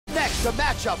next, a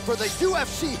matchup for the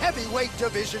UFC heavyweight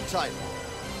division title.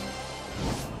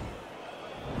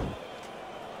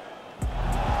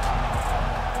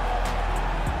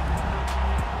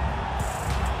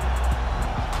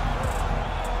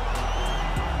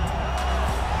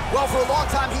 Well, for a long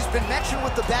time, he's been mentioned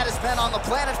with the baddest men on the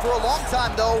planet. For a long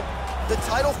time, though, the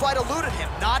title fight eluded him.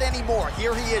 Not anymore.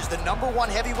 Here he is, the #1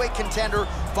 heavyweight contender,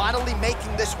 finally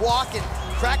making this walk and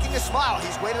cracking a smile.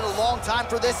 He's waited a long time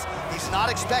for this. He's not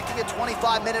expecting a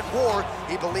 25-minute war.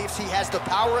 He believes he has the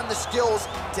power and the skills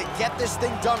to get this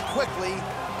thing done quickly.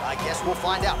 I guess we'll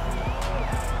find out.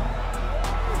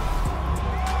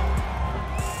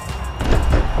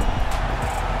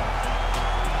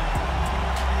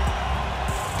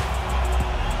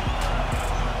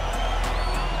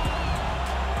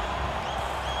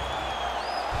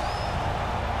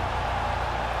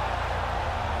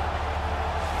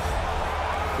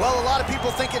 Well, a lot of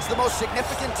people think it's the most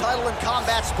significant title in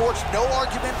combat sports. No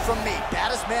argument from me.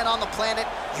 Baddest man on the planet,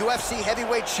 UFC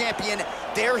heavyweight champion.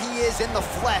 There he is in the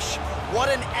flesh. What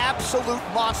an absolute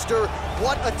monster.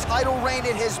 What a title reign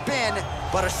it has been.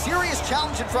 But a serious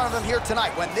challenge in front of him here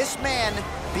tonight. When this man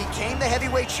became the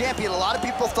heavyweight champion, a lot of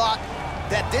people thought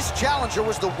that this challenger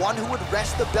was the one who would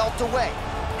wrest the belt away.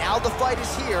 Now the fight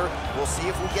is here. We'll see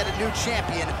if we get a new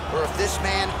champion or if this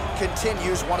man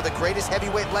continues one of the greatest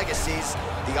heavyweight legacies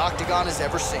the Octagon has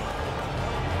ever seen.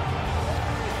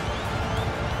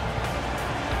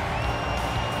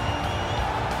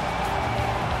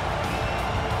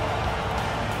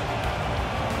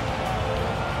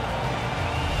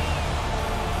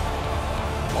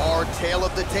 Our tale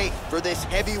of the tape for this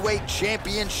heavyweight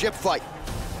championship fight.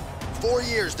 4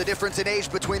 years the difference in age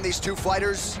between these two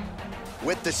fighters,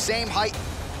 with the same height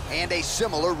and a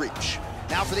similar reach.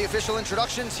 Now for the official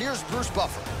introductions, here's Bruce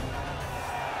Buffer.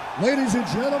 Ladies and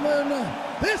gentlemen,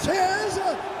 this is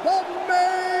the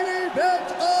main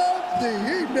event of the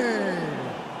evening.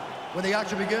 When the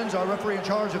action begins, our referee in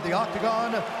charge of the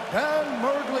Octagon, Dan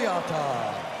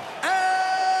Mergliata.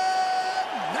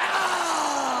 And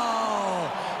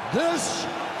now, this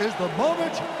is the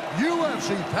moment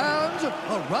UFC fans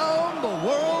around the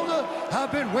world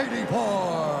have been waiting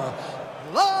for.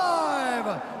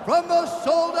 Live from the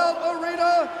sold-out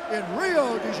arena in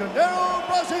Rio de Janeiro,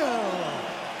 Brazil.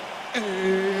 It's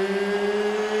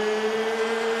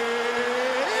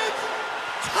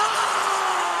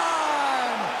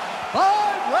time!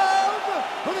 5 rounds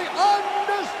for the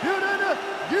undisputed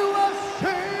UFC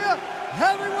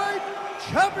Heavyweight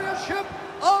Championship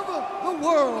of the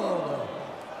world.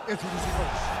 Introducing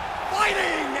first,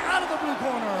 fighting out of the blue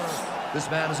corner. This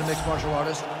man is a mixed martial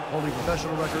artist, holding a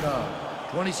professional record of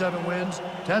 27 wins,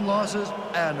 10 losses,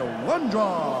 and 1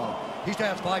 draw. He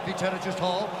stands 5 feet 10 inches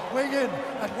tall, weighing in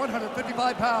at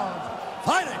 155 pounds.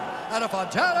 Fighting out of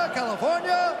Fontana,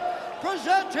 California,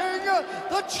 presenting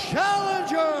the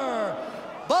challenger,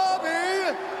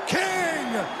 Bobby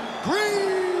King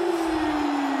Green.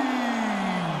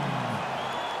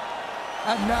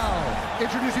 And now,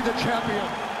 introducing the champion,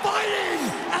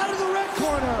 fighting out of the red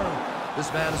corner.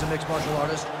 This man is a mixed martial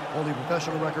artist, holding a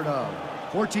professional record of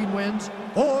 14 wins,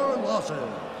 4 losses.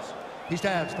 He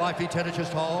stands 5 feet 10 inches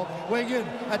tall, weighing in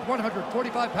at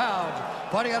 145 pounds,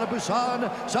 fighting out of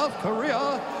Busan, South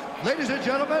Korea. Ladies and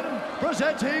gentlemen,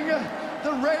 presenting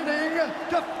the reigning,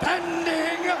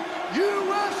 defending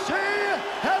UFC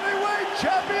heavyweight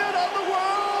champion of the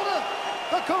world,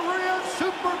 the Korean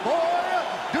Superboy,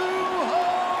 Doo Ho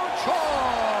Choi.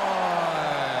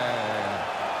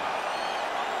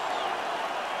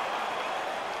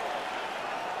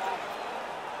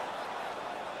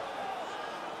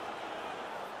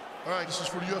 All right, this is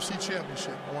for the UFC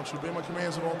Championship. I want you to obey my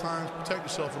commands at all times, protect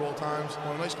yourself at all times. I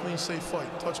want a nice, clean, safe fight.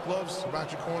 Touch gloves,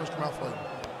 surround your corners, come out fighting.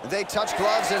 They touch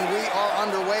gloves and we are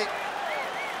underway.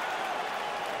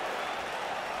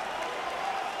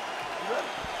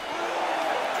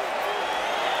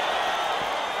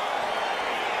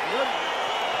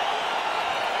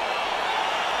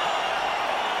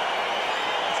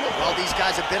 Well, these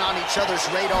guys have been on each other's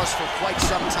radars for quite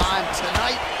some time.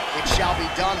 Tonight, it shall be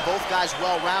done. Both guys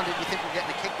well-rounded. You think we're getting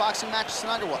a kickboxing match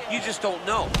tonight or what? You just don't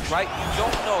know, right? You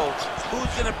don't know who's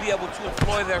going to be able to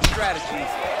employ their strategy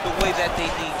the way that they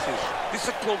need to. This is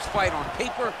a close fight on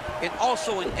paper, and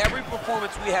also in every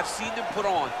performance we have seen them put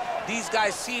on, these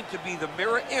guys seem to be the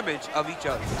mirror image of each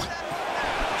other.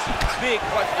 Big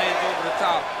punch lands over the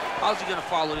top. How's he going to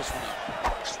follow this one up?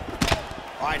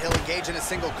 All right, he'll engage in a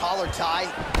single collar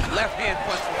tie. Left hand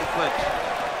punch with the clinch.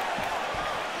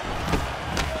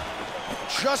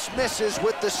 Just misses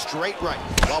with the straight right.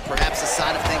 Well, perhaps a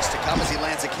sign of things to come as he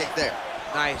lands a kick there.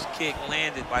 Nice kick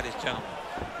landed by this gentleman.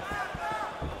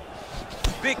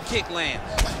 Big kick lands.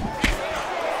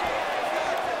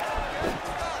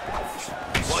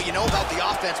 Well, you know about the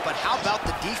offense, but how about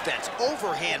the defense?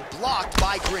 Overhand blocked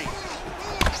by Green.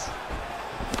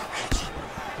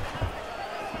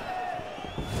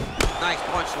 Nice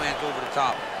punch lands over the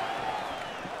top.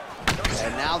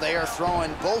 And now they are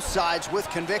throwing both sides with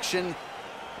conviction.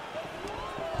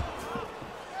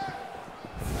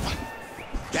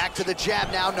 Back to the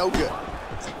jab now, no good.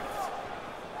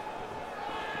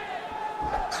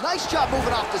 Nice job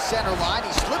moving off the center line.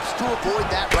 He slips to avoid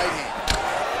that right hand.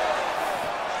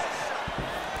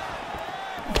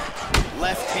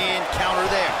 Left hand counter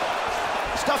there.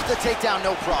 Stuffs the takedown,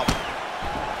 no problem.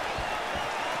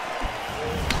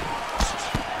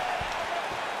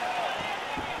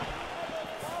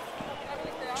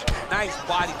 Nice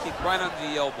body kick right under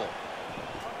the elbow.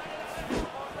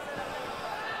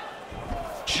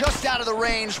 Just out of the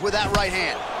range with that right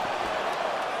hand.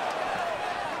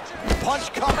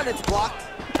 Punch coming, it's blocked.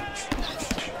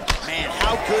 Man,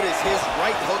 how good is his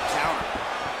right hook counter?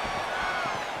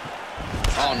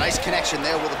 Oh, nice connection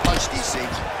there with a punch, DC.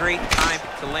 Great time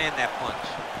to land that punch.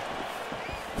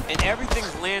 And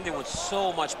everything's landing with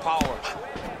so much power.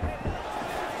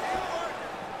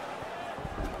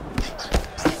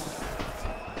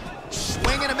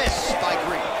 Swing and a miss by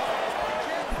Green.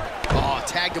 Oh,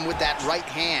 tagged him with that right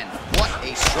hand. What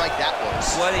a strike that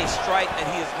was. What a strike that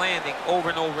he is landing over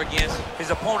and over again. His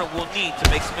opponent will need to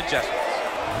make some adjustments.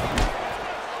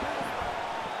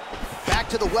 Back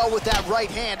to the well with that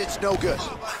right hand, it's no good.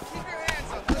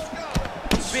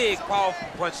 Big, powerful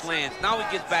punch lands. Now he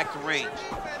gets back to range.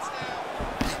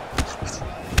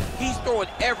 He's throwing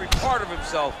every part of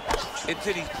himself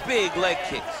into these big leg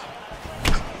kicks.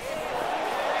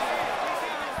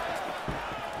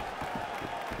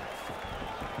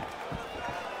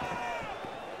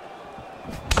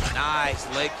 Nice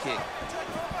leg kick.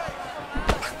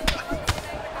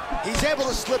 He's able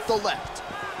to slip the left.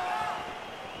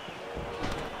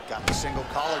 Got the single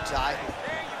collar tie.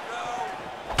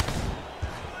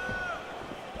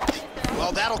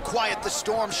 Well, that'll quiet the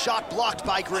storm. Shot blocked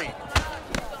by Green.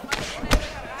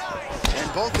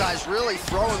 And both guys really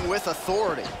throwing with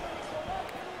authority.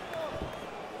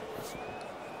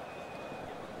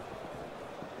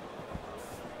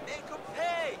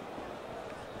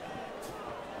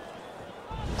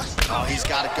 Oh, he's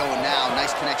got it going now.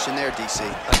 Nice connection there, DC.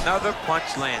 Another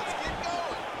punch lands.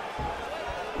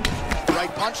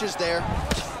 Right punches there.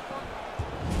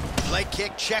 Leg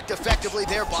kick checked effectively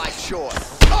there by Choi.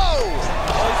 Oh!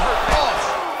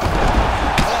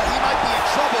 Oh, he might be in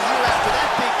trouble here after that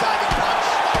big diving punch.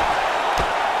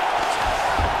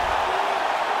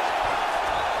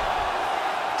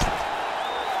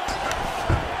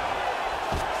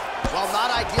 Well, not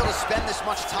ideal to spend this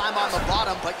much time on the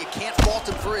bottom, but you can't fault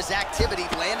him for his activity.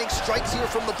 Landing strikes here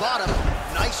from the bottom.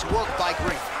 Nice work by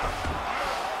Green.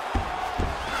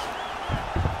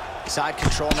 Side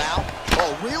control now.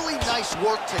 Oh, really nice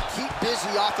work to keep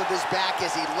busy off of his back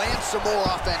as he lands some more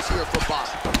offense here from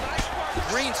bottom.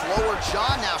 Green's lower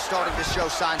jaw now starting to show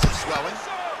signs of swelling.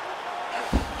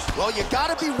 Well, you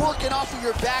gotta be working off of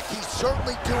your back. He's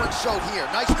certainly doing so here.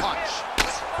 Nice punch.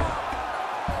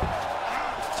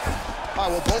 All right,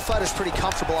 well, both fighters pretty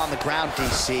comfortable on the ground,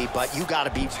 DC, but you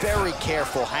gotta be very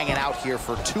careful hanging out here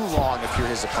for too long if you're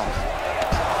his opponent.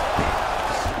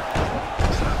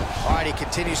 All right, he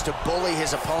continues to bully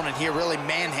his opponent here, really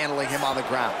manhandling him on the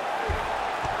ground.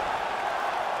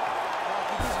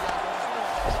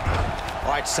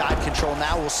 All right, side control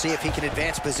now. We'll see if he can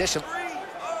advance position.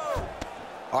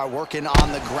 All right, working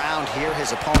on the ground here.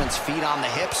 His opponent's feet on the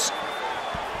hips.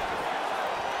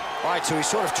 All right, so he's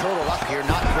sort of turtled up here.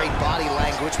 Not great body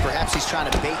language. Perhaps he's trying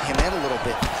to bait him in a little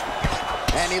bit.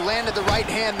 And he landed the right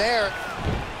hand there.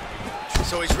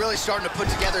 So he's really starting to put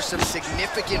together some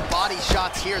significant body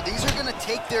shots here. These are going to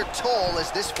take their toll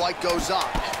as this fight goes on.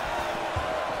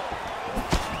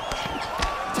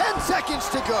 10 seconds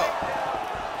to go.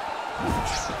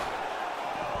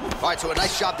 All right, so a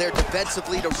nice job there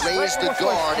defensively to raise the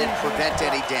guard and prevent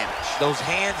any damage. Those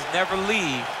hands never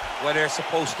leave where they're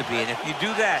supposed to be. And if you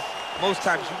do that, most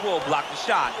times you will block the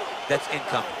shot that's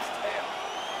incoming.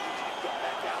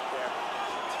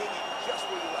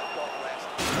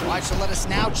 All right, so let us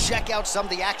now check out some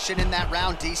of the action in that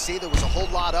round, DC. There was a whole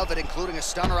lot of it, including a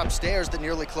stunner upstairs that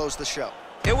nearly closed the show.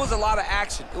 It was a lot of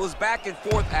action. It was back and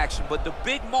forth action, but the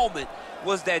big moment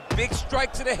was that big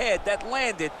strike to the head that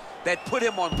landed, that put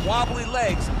him on wobbly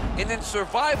legs, and in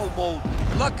survival mode,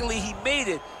 luckily he made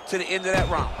it to the end of that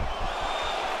round.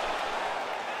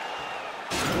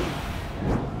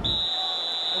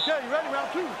 Okay, you ready? Round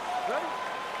two. Ready?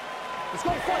 Let's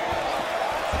go, fight.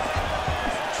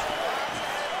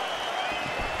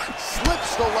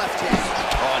 Slips the left hand.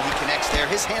 Oh, and he connects there.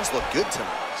 His hands look good to me.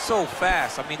 So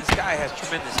fast. I mean, this guy has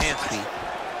tremendous hand speed.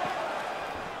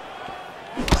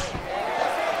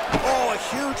 Oh, a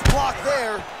huge block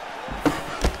there.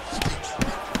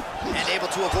 And able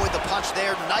to avoid the punch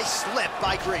there. Nice slip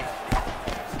by Green.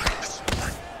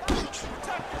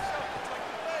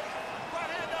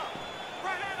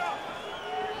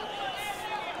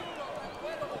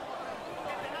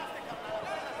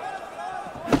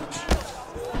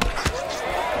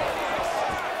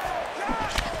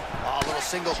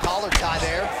 Single collar tie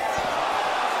there.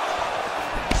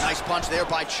 Nice punch there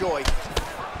by Choi.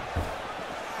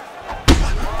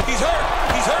 He's hurt.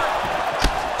 He's hurt.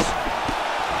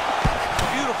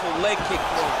 Beautiful leg kick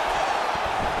throw.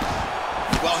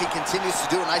 Well, he continues to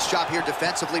do a nice job here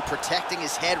defensively, protecting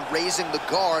his head, raising the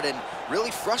guard, and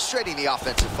really frustrating the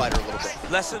offensive fighter a little bit.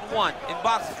 Lesson 1 in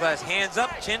boxing class: hands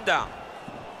up, chin down.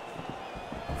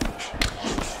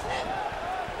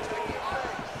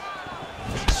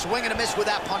 Swing and a miss with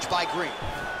that punch by Green.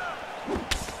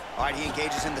 All right, he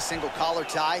engages in the single collar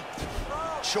tie.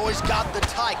 Choi's got the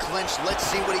tie clinched. Let's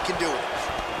see what he can do with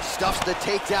it. Stuffs the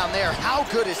takedown there. How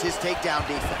good is his takedown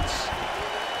defense?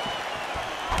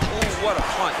 Ooh, what a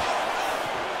punch.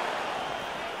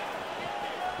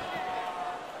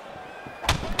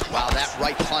 Wow, that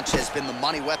right punch has been the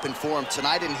money weapon for him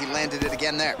tonight, and he landed it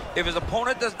again there. If his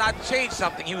opponent does not change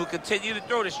something, he will continue to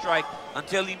throw the strike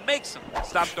until he makes him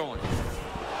stop throwing it.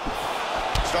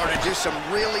 Starting to do some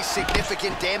really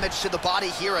significant damage to the body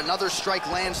here. Another strike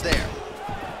lands there.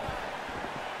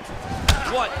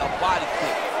 What a body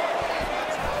kick.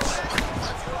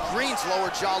 Green's lower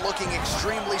jaw looking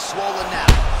extremely swollen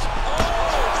now. Oh,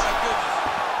 my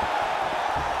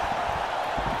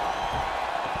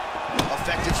goodness.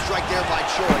 Effective strike there by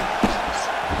Choi.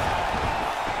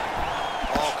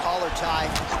 Oh, collar tie.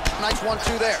 Nice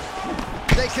 1-2 there.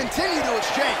 They continue to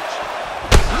exchange.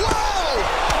 Whoa!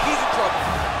 He's in trouble.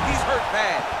 He's hurt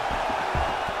bad.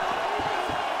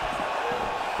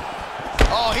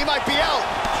 Oh, he might be out.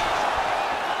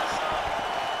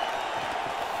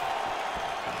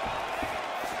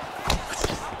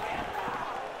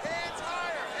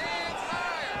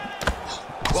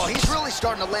 Well, he's really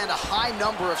starting to land a high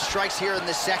number of strikes here in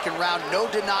this second round. No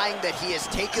denying that he has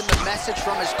taken the message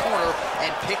from his corner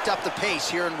and picked up the pace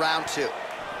here in round 2.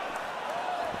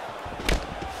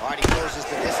 All right, he closes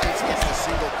the distance, gets the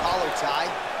single collar tie.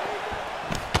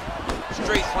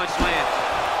 Straight punch lands.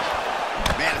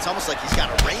 Man, it's almost like he's got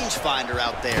a rangefinder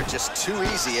out there. Just too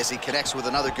easy as he connects with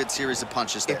another good series of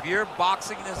punches there. If you're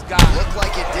boxing this guy... Looked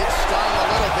like it did stun him a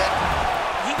little bit.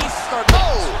 He needs to start...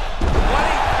 Oh! What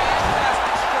a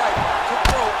fantastic strike to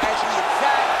throw at the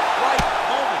exact right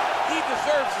moment. He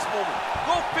deserves this moment.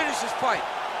 Go finish his fight.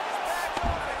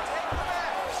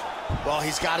 Well,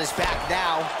 he's got his back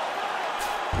now.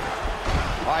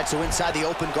 All right, so inside the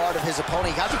open guard of his opponent.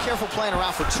 You got to be careful playing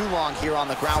around for too long here on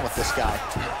the ground with this guy.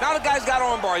 Now the guy's got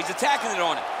armbar. He's attacking it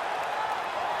on it.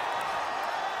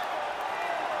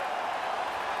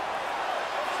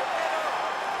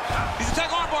 He's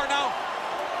attacking armbar now.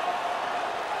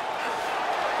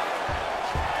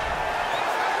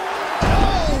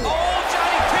 Oh,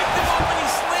 Johnny picked him up and he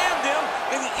slammed him,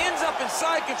 and he ends up in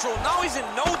side control. Now he's in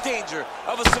no danger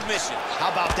of a submission. How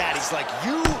about that? He's like,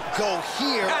 you go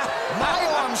here, my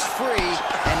arm's free,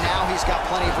 and now he's got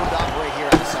plenty of room to operate here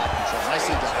on the side control.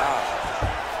 Nicely done.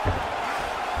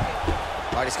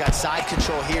 All right, he's got side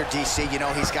control here, DC. You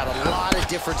know, he's got a lot of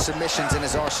different submissions in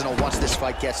his arsenal once this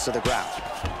fight gets to the ground.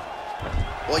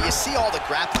 Well, you see all the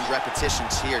grappling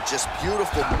repetitions here. Just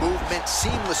beautiful movement,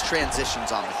 seamless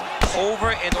transitions on the ground.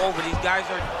 Over and over, these guys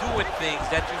are doing things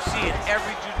that you see in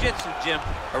every jiu-jitsu gym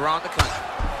around the country.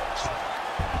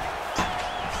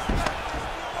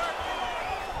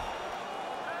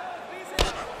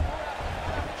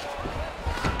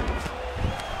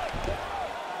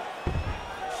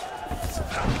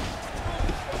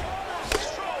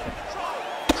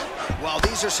 Well,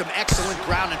 these are some excellent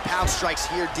ground and pound strikes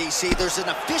here, DC. There's an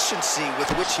efficiency with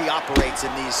which he operates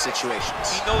in these situations.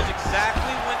 He knows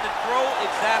exactly when to throw,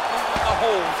 exactly when to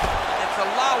hold, and it's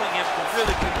allowing him to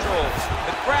really control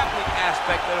the grappling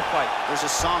aspect of the fight. There's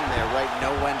a song there, right?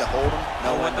 Know when to hold him,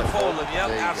 know when to fold him.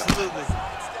 Yep, absolutely.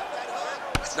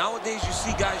 Nowadays, you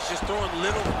see guys just throwing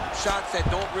little shots that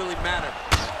don't really matter.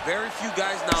 Very few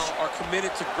guys now are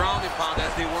committed to ground and pound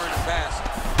as they were in the past.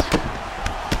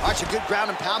 All right, a good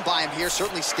ground and pound by him here,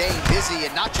 certainly staying busy,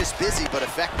 and not just busy, but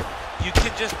effective. You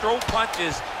can just throw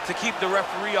punches to keep the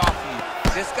referee off you.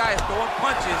 This guy is throwing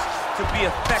punches to be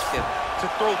effective, to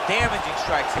throw damaging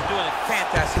strikes. He's doing a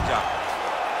fantastic job.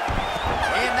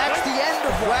 And that's the end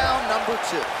of round number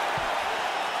 2.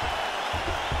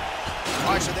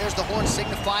 All right, so there's the horn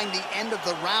signifying the end of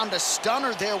the round. A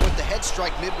stunner there with the head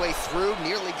strike midway through.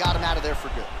 Nearly got him out of there for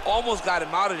good. Almost got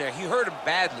him out of there. He hurt him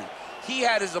badly. He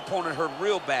had his opponent hurt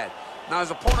real bad. Now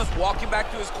his opponent's walking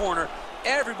back to his corner.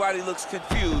 Everybody looks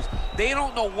confused. They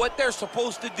don't know what they're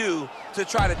supposed to do to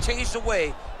try to change the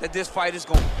way that this fight is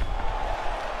going.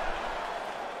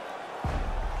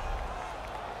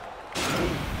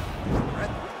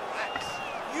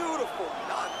 Beautiful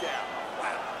knockdown.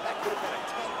 Wow, that could have been a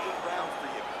 10-8 round for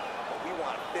you. But we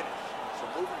want to finish. So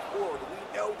moving forward,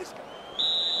 we know this guy.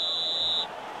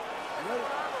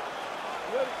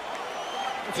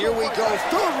 Here we go,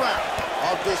 third round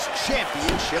of this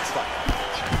championship fight.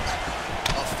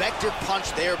 Effective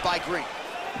punch there by Green.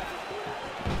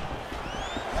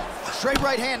 Straight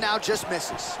right hand now, just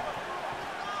misses.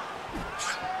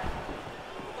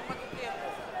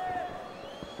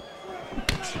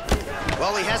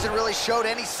 Well, he hasn't really showed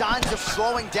any signs of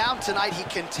slowing down tonight. He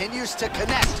continues to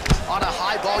connect on a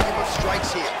high volume of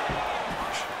strikes here.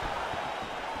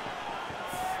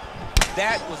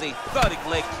 That was a thudding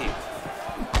leg kick.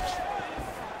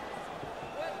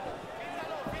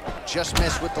 Just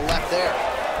missed with the left there.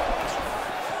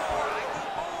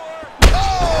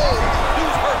 Oh!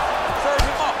 Dude's hurt. Serve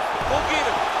him up. Go get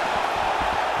him.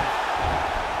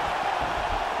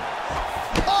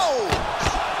 Oh!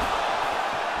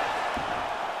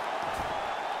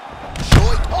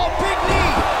 Choi. Oh, big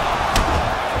knee!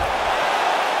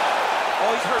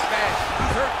 Oh, he's hurt bad.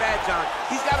 He's hurt bad, John.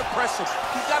 He's got to press him.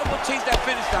 He's got to go chase that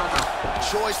finish down now.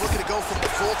 Choi's looking to go from the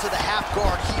full to the half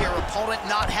guard here. Opponent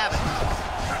not having it.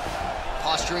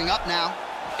 Posturing up now.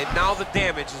 And now the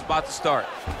damage is about to start.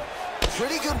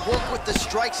 Pretty good work with the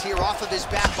strikes here off of his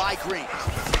back by Green.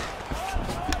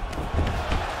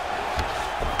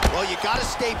 Well, you got to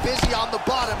stay busy on the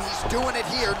bottom. He's doing it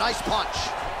here. Nice punch.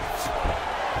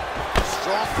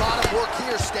 Strong bottom work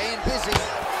here, staying busy.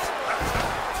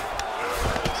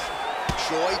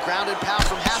 Choi, ground and pound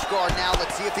from half guard now.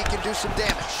 Let's see if he can do some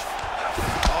damage.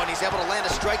 Oh, and he's able to land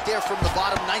a strike there from the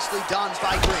bottom. Nicely done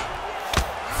by Green.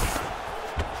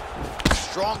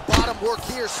 Strong bottom work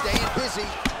here, staying busy.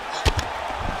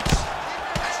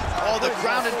 Oh, the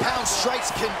ground and pound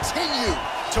strikes continue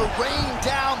to rain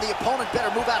down. The opponent better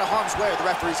move out of harm's way or the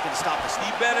referee's going to stop this. He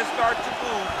better start to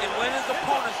move, and when his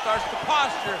opponent starts to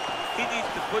posture, he needs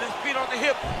to put his feet on the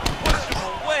hip, push him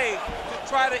away to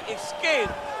try to escape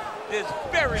this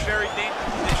very, very dangerous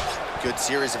position. Good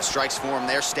series of strikes for him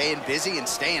there, staying busy and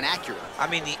staying accurate. I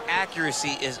mean, the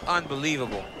accuracy is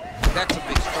unbelievable. That's a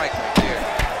big strike right there.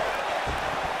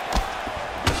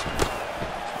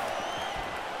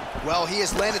 Well, he has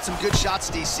landed some good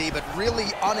shots, DC, but really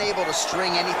unable to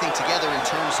string anything together in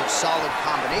terms of solid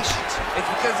combinations. It's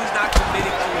because he's not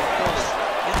committing to his throws.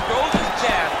 He throws his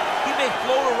jab. He may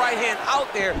float a right hand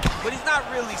out there, but he's not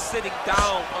really sitting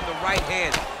down on the right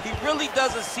hand. He really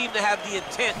doesn't seem to have the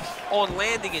intent on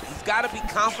landing it. He's got to be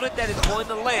confident that it's going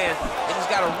to land, and he's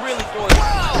got to really throw it.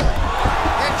 Wow!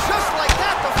 And just like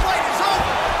that, the fight is over.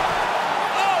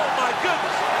 Oh, my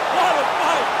goodness. What a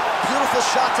fight. Beautiful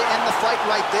shot to end the fight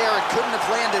right there. It couldn't have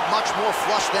landed much more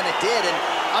flush than it did, and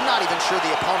I'm not even sure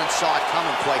the opponent saw it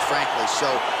coming, quite frankly. So,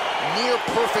 near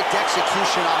perfect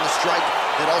execution on the strike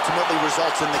that ultimately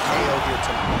results in the KO here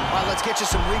tonight. All right, let's get you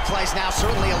some replays now.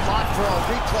 Certainly a lot for our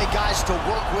replay guys to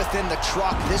work with in the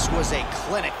truck. This was a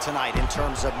clinic tonight in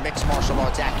terms of mixed martial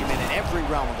arts acumen in every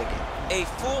realm of the game. A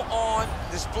full-on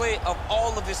display of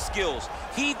all of his skills.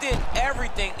 He did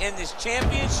everything in this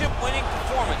championship-winning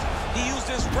performance. He used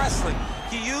his wrestling.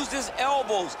 He used his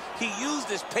elbows. He used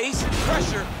his pace and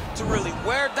pressure to really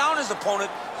wear down his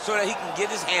opponent so that he can get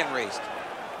his hand raised.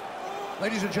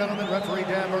 Ladies and gentlemen, referee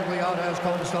Dan Bergliotta has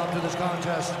called a stop to this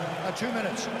contest at 2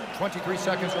 minutes, 23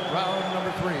 seconds of round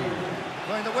number 3.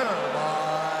 Declaring the winner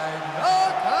by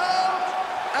knockout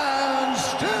and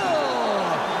still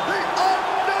the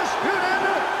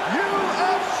undisputed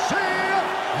UFC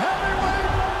heavyweight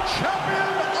champion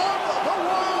of the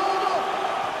world,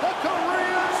 the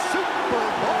Korean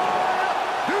Superboy,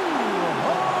 Doo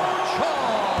Ho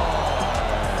Choi.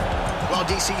 Well,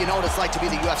 DC, you know what it's like to be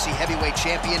the UFC heavyweight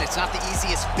champion. It's not the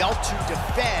easiest belt to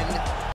defend.